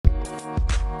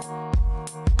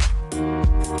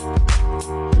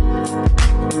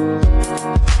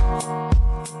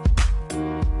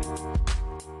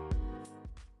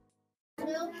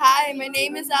my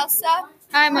name is Elsa.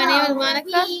 Hi, my name is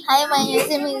Monica. Hi, my name is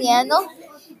Emiliano.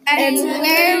 And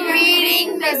we're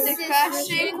reading the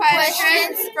discussion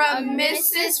questions from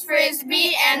Mrs.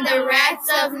 Frisbee and the Rats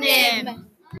of Nim.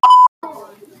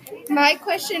 My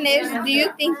question is, do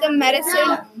you think the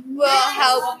medicine will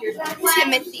help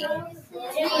Timothy?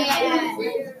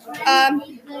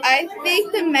 I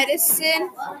think the medicine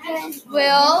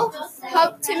will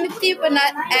help Timothy, but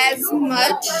not as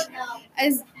much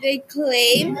as they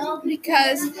claim,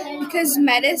 because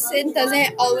medicine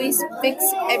doesn't always fix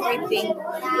everything.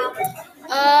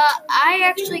 I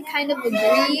actually kind of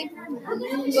agree,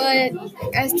 but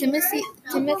as Timothy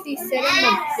said in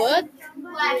the book,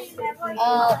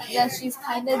 that she's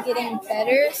kind of getting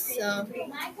better. So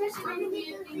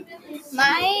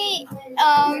My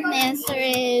answer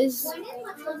is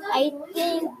I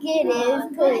think it is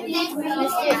because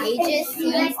Mr. Aegis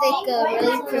seems like a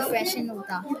really professional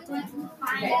doctor.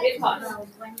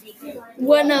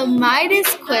 one of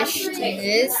Midas' questions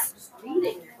is,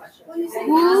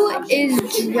 who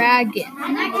is Dragon?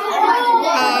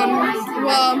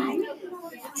 Well,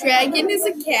 Dragon is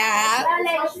a cat.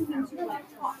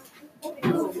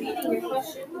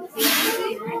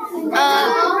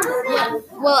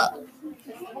 Well,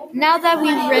 now that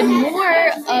we've read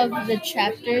more of the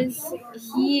chapters,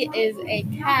 he is a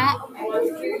cat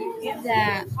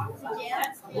that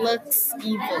looks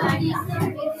evil. He's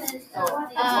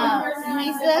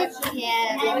a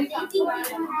cat.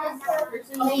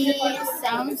 He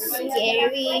sounds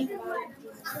scary.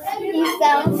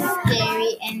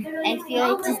 And I feel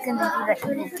like he's gonna be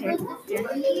the evil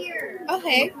character.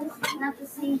 Okay.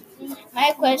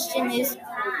 My question is,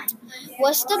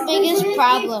 what's the biggest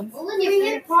problem?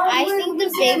 I think the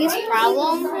biggest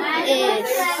problem is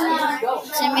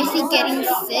Timothy getting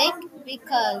sick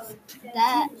because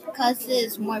that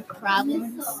causes more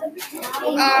problems.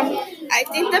 I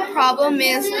think the problem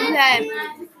is that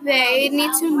they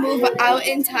need to move out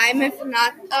in time. If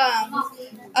not,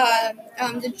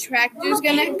 the tractor's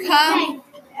gonna come.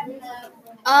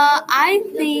 I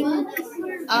think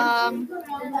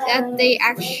that they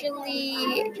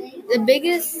actually, the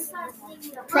biggest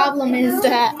problem is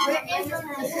that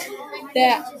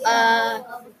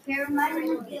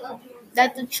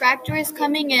the tractor is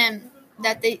coming and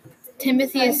that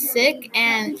Timothy is sick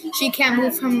and she can't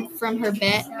move from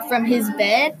his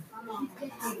bed,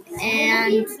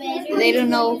 and they don't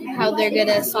know how they're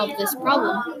gonna solve this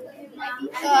problem.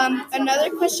 Another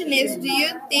question is, do you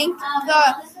think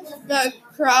the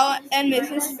Crow and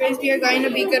Mrs. Frisbee are going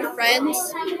to be good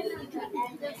friends?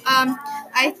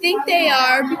 I think they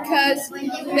are, because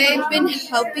they've been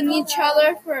helping each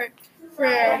other for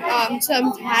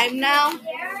some time now.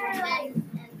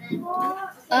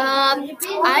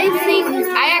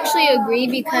 I actually agree,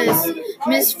 because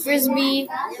Miss Frisbee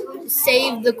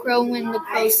saved the crow when the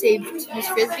crow saved Miss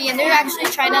Frisbee, and they're actually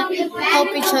trying to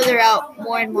help each other out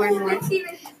more and more and more.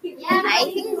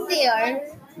 I think they are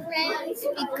friends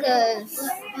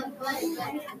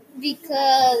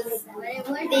because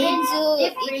they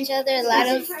do each other a lot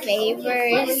of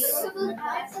favors.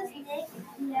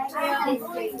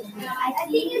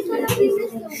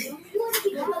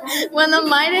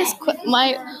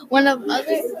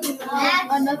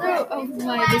 Another of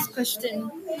Midas'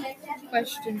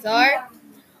 questions are,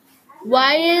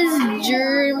 why is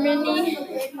Germany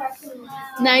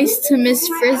nice to Miss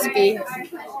Frisbee?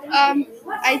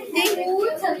 I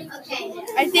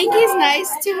think he's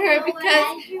nice to her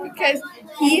because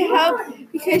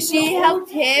she helped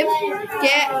him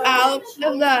get out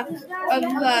of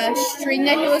the string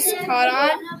that he was caught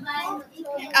on.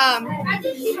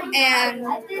 And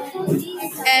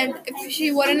if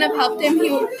she wouldn't have helped him,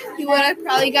 he would have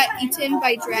probably got eaten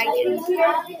by dragons.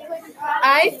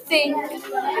 I think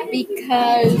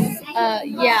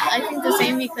the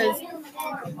same, because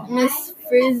Miss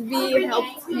Frisbee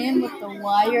helped him with the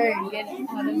wire and get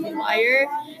out of the wire,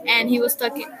 and he was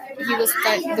stuck. The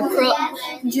crow,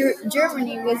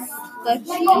 Germany was stuck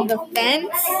in the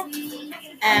fence,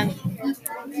 and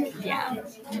yeah.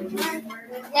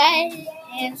 My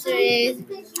answer is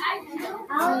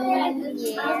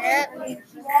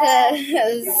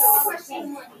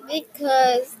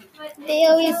because they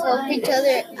always help each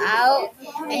other out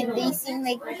and they seem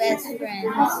like best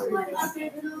friends.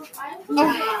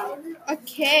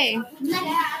 Okay.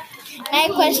 My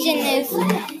question is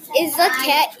the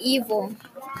cat evil?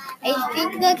 I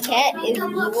think the cat is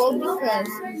evil because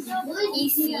he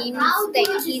seems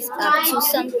like he's up to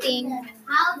something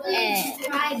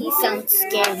and he sounds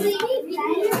scary.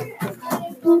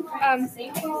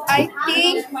 I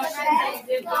think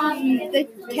the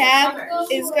cat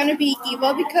is gonna be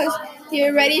evil because he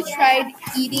already tried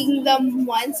eating them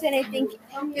once, and I think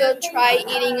he'll try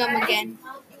eating them again.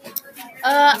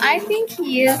 I think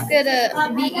he is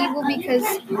gonna be evil because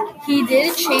he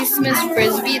did chase Miss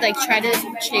Frisbee, like try to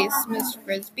chase Miss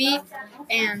Frisbee,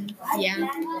 and yeah.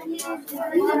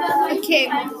 Okay,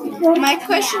 my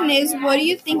question is, what do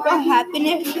you think will happen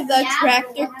if the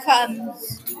tractor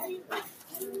comes?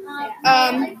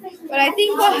 What I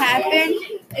think will happen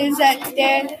is that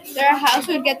their house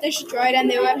would get destroyed and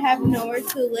they would have nowhere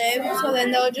to live, so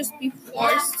then they'll just be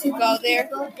forced to go there.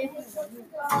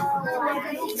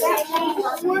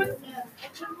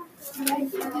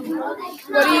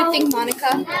 What do you think,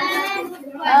 Monica?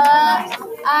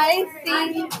 I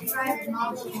think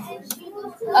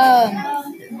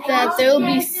that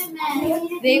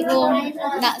they will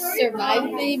not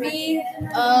survive, maybe.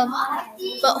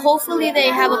 But hopefully they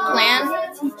have a plan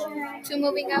to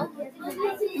moving out.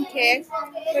 Okay.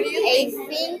 What do you I think?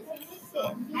 think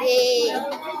they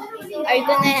are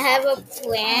gonna have a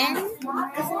plan.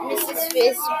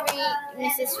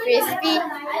 Mrs. Frisbee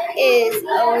is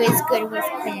always good with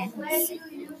plans.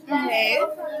 Okay.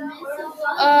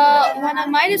 One of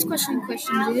my questions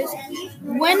is,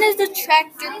 when is the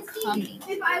tractor coming?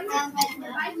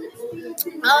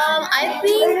 I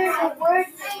think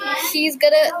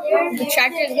the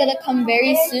tractor is gonna come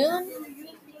very soon.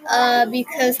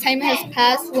 Because time has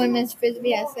passed when Miss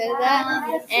Frisbee has said that,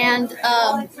 and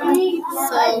so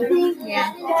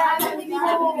yeah.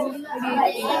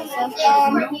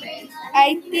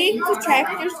 I think the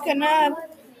tractor's gonna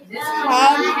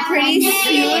come pretty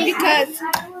soon because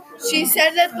she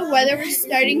said that the weather was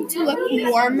starting to look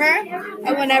warmer,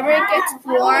 and whenever it gets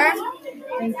warm,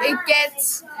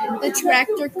 the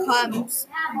tractor comes.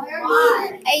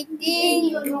 I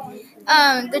think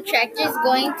the tractor is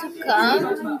going to come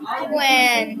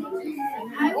when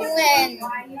it's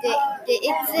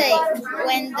like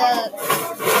when the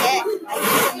cat is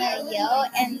gonna yell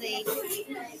and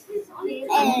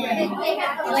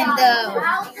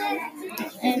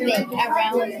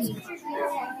around.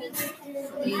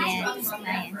 Yeah, it's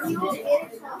my answer.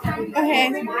 Okay,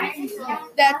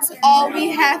 that's all we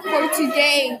have for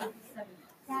today.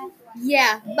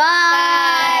 Yeah.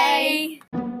 Bye.